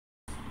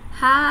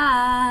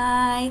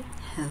Hi!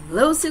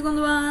 Hello,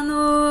 segundo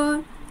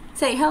ano!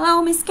 Say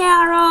hello, Miss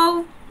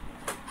Carol!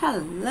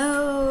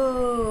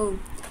 Hello!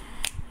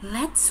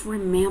 Let's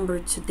remember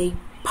today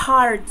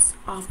parts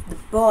of the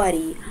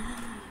body.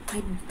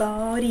 My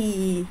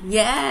body!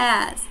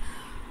 Yes!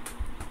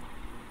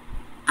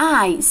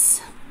 Eyes.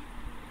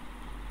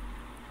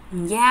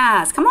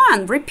 Yes, come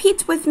on,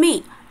 repeat with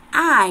me.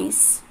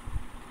 Eyes.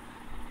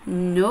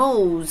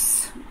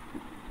 Nose.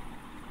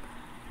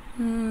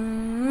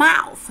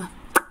 Mouth.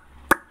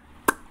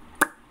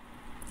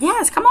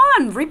 Yes, come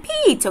on,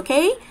 repeat,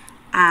 okay?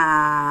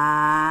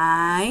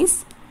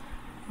 Eyes,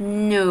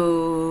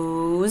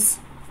 nose,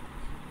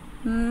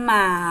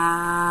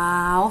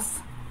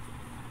 mouth,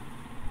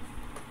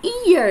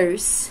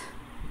 ears.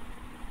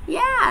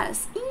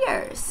 Yes,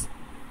 ears.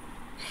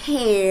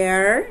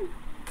 Hair.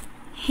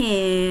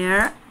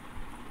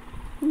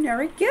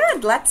 Very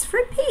good. Let's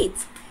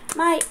repeat.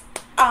 My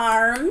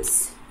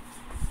arms.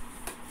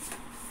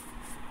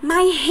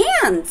 My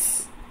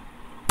hands.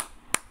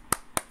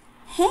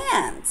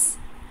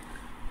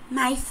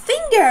 My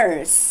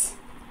fingers.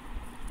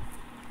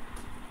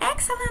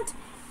 Excellent.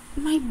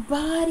 My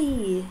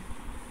body.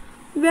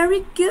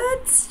 Very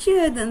good,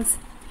 students.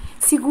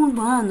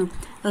 Segundo ano,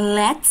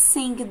 let's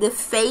sing the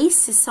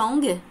face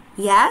song.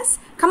 Yes?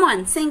 Come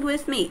on, sing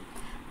with me.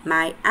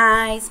 My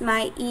eyes,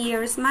 my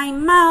ears, my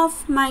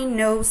mouth, my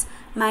nose.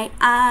 My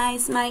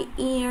eyes, my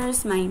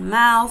ears, my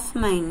mouth,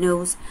 my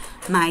nose.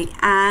 My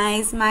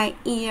eyes, my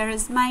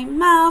ears, my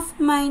mouth,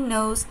 my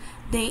nose.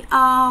 They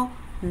all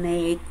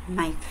make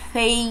my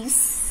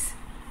face.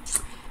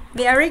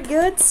 Very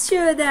good,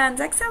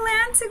 students.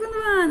 Excellent, segundo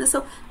ano.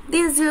 So,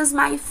 this is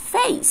my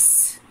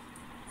face.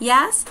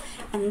 Yes?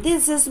 And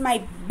this is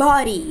my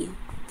body.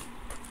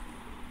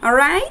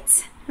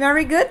 Alright?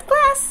 Very good,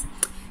 class.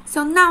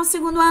 So, now,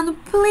 segundo ano,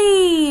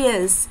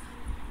 please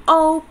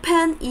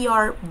open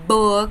your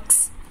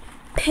books.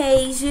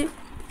 Page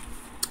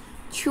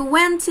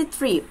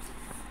 23.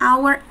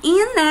 Our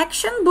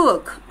in-action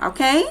book,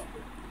 okay?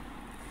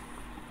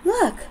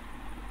 Look,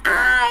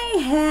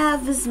 I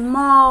have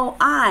small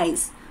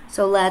eyes.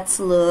 So let's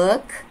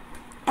look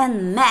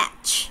and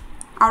match.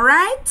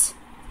 Alright?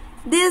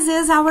 This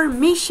is our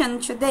mission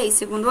today,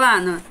 segundo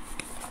ano.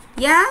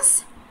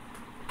 Yes?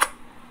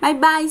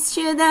 Bye-bye,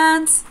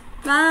 students.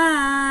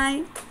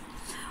 Bye.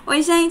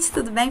 Oi, gente,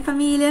 tudo bem,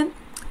 família?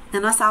 Na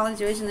nossa aula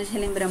de hoje, nós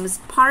relembramos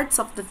parts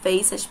of the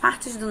face, as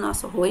partes do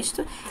nosso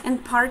rosto, and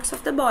parts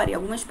of the body,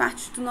 algumas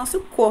partes do nosso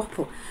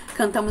corpo.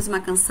 Cantamos uma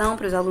canção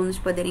para os alunos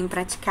poderem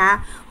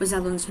praticar, os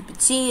alunos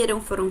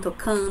repetiram, foram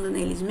tocando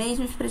neles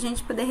mesmos para a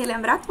gente poder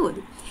relembrar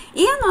tudo.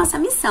 E a nossa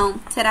missão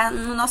será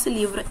no nosso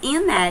livro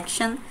In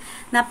Action,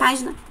 na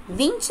página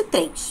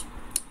 23.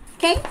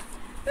 Ok?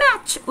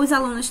 Match. Os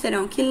alunos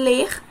terão que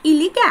ler e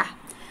ligar.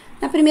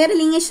 Na primeira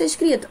linha está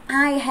escrito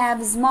I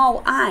have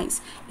small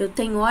eyes. Eu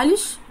tenho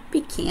olhos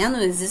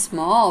pequenos,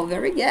 small,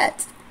 very good.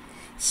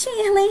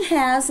 Shirley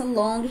has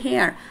long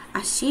hair.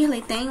 A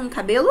Shirley tem um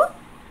cabelo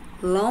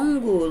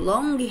longo,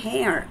 long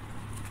hair.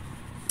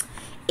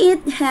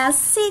 It has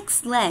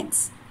 6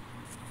 legs.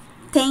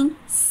 Tem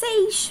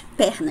 6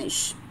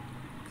 pernas.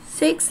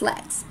 6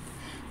 legs.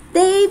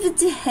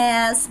 David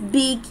has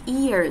big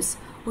ears.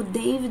 O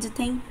David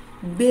tem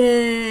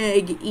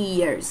big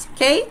ears,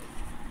 ok?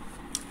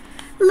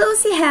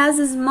 Lucy has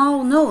a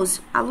small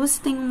nose. A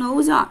Lucy tem um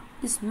nose, ó,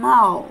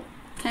 small.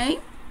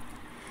 Ok?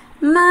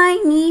 My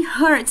knee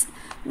hurts.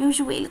 Meu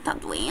joelho tá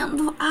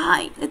doendo.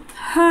 Ai, it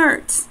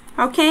hurts.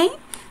 Ok?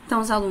 Então,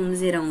 os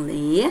alunos irão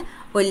ler,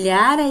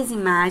 olhar as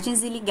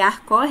imagens e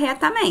ligar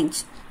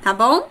corretamente. Tá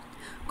bom?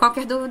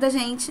 Qualquer dúvida,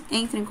 gente,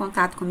 entre em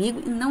contato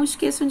comigo. E não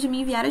esqueçam de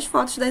me enviar as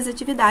fotos das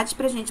atividades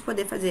pra gente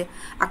poder fazer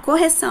a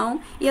correção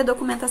e a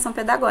documentação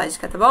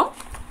pedagógica, tá bom?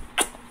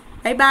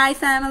 Bye bye,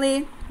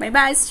 family. Bye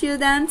bye,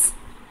 students.